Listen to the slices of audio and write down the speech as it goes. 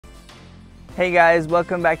Hey guys,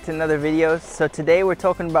 welcome back to another video. So today we're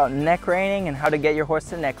talking about neck reining and how to get your horse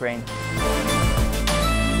to neck rein.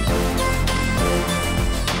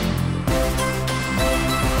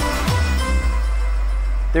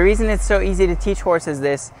 The reason it's so easy to teach horses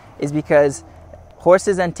this is because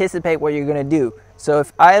horses anticipate what you're going to do. So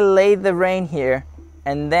if I lay the rein here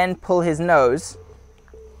and then pull his nose,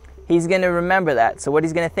 he's going to remember that. So what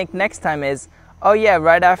he's going to think next time is, oh yeah,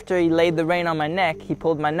 right after he laid the rein on my neck, he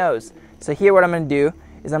pulled my nose. So here what I'm going to do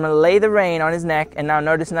is I'm going to lay the rein on his neck, and now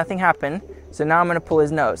notice nothing happened. So now I'm going to pull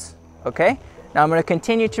his nose, okay? Now I'm going to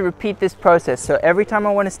continue to repeat this process. So every time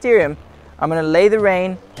I want to steer him, I'm going to lay the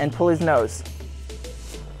rein and pull his nose.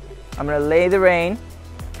 I'm going to lay the rein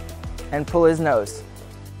and pull his nose.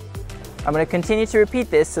 I'm going to continue to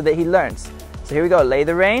repeat this so that he learns. So here we go, lay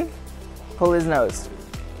the rein, pull his nose.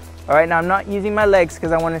 All right, now I'm not using my legs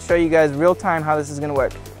because I want to show you guys real time how this is going to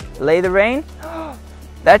work. Lay the rein.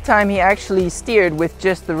 That time he actually steered with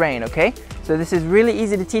just the rein, okay? So this is really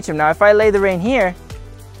easy to teach him. Now if I lay the rein here,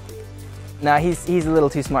 now he's a little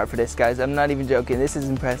too smart for this, guys. I'm not even joking, this is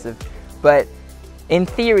impressive. But in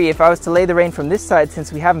theory, if I was to lay the rein from this side,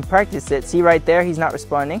 since we haven't practiced it, see right there, he's not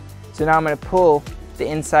responding. So now I'm going to pull the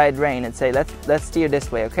inside rein and say, let's steer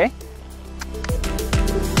this way, okay?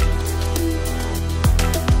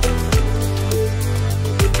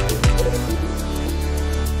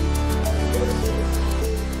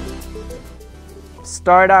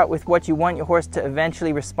 Start out with what you want your horse to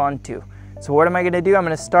eventually respond to. So what am I going to do? I'm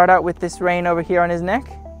going to start out with this rein over here on his neck.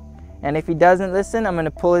 And if he doesn't listen, I'm going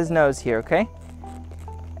to pull his nose here, okay?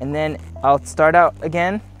 And then I'll start out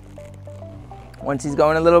again. Once he's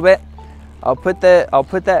going a little bit, I'll put that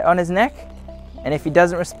on his neck. And if he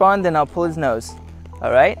doesn't respond, then I'll pull his nose.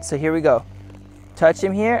 All right, so here we go. Touch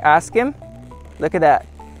him here, ask him. Look at that.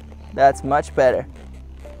 That's much better.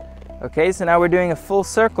 Okay, so now we're doing a full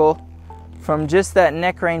circle from just that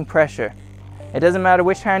neck rein pressure. It doesn't matter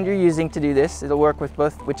which hand you're using to do this. It'll work with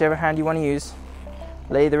both, whichever hand you want to use.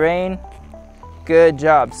 Lay the rein. Good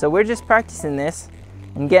job. So we're just practicing this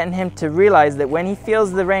and getting him to realize that when he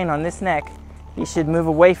feels the rein on this neck, he should move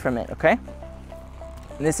away from it, okay?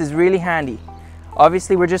 And this is really handy.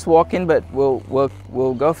 Obviously we're just walking, but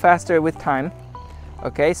we'll go faster with time.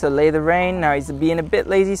 Okay, so lay the rein. Now he's being a bit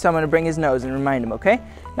lazy, so I'm going to bring his nose and remind him, okay?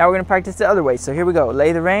 Now we're going to practice the other way. So here we go.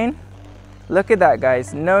 Lay the rein. Look at that,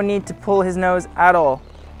 guys. No need to pull his nose at all.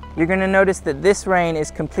 You're going to notice that this rein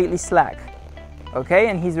is completely slack, okay?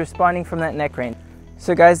 And he's responding from that neck rein.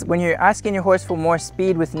 So guys, when you're asking your horse for more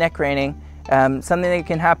speed with neck reining, something that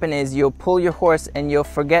can happen is you'll pull your horse and you'll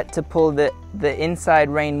forget to pull the inside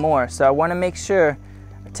rein more. So I want to make sure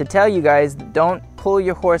to tell you guys, don't pull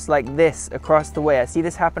your horse like this across the way. I see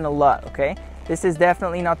this happen a lot, okay? This is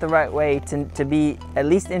definitely not the right way to be at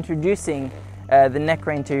least introducing the neck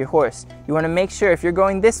rein to your horse. You want to make sure if you're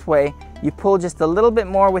going this way, you pull just a little bit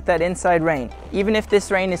more with that inside rein. Even if this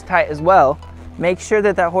rein is tight as well, make sure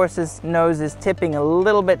that that horse's nose is tipping a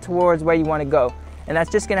little bit towards where you want to go. And that's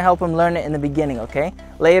just going to help him learn it in the beginning, okay?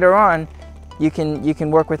 Later on, you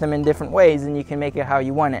can work with him in different ways and you can make it how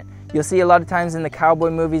you want it. You'll see a lot of times in the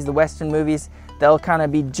cowboy movies, the Western movies, they'll kind of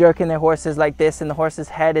be jerking their horses like this and the horse's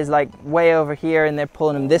head is like way over here and they're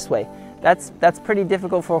pulling him this way. That's pretty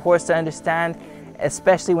difficult for a horse to understand,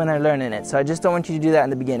 especially when they're learning it. So I just don't want you to do that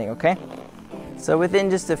in the beginning, okay? So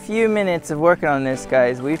within just a few minutes of working on this,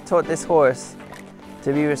 guys, we've taught this horse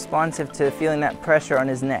to be responsive to feeling that pressure on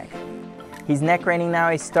his neck. He's neck reining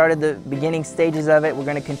now. He's started the beginning stages of it. We're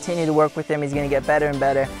going to continue to work with him. He's going to get better and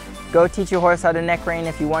better. Go teach your horse how to neck rein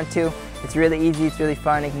if you want to. It's really easy. It's really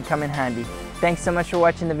fun. It can come in handy. Thanks so much for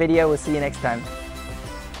watching the video. We'll see you next time.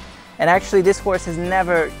 And actually, this horse has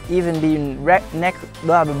never even been neck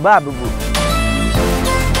blah blah blah blah.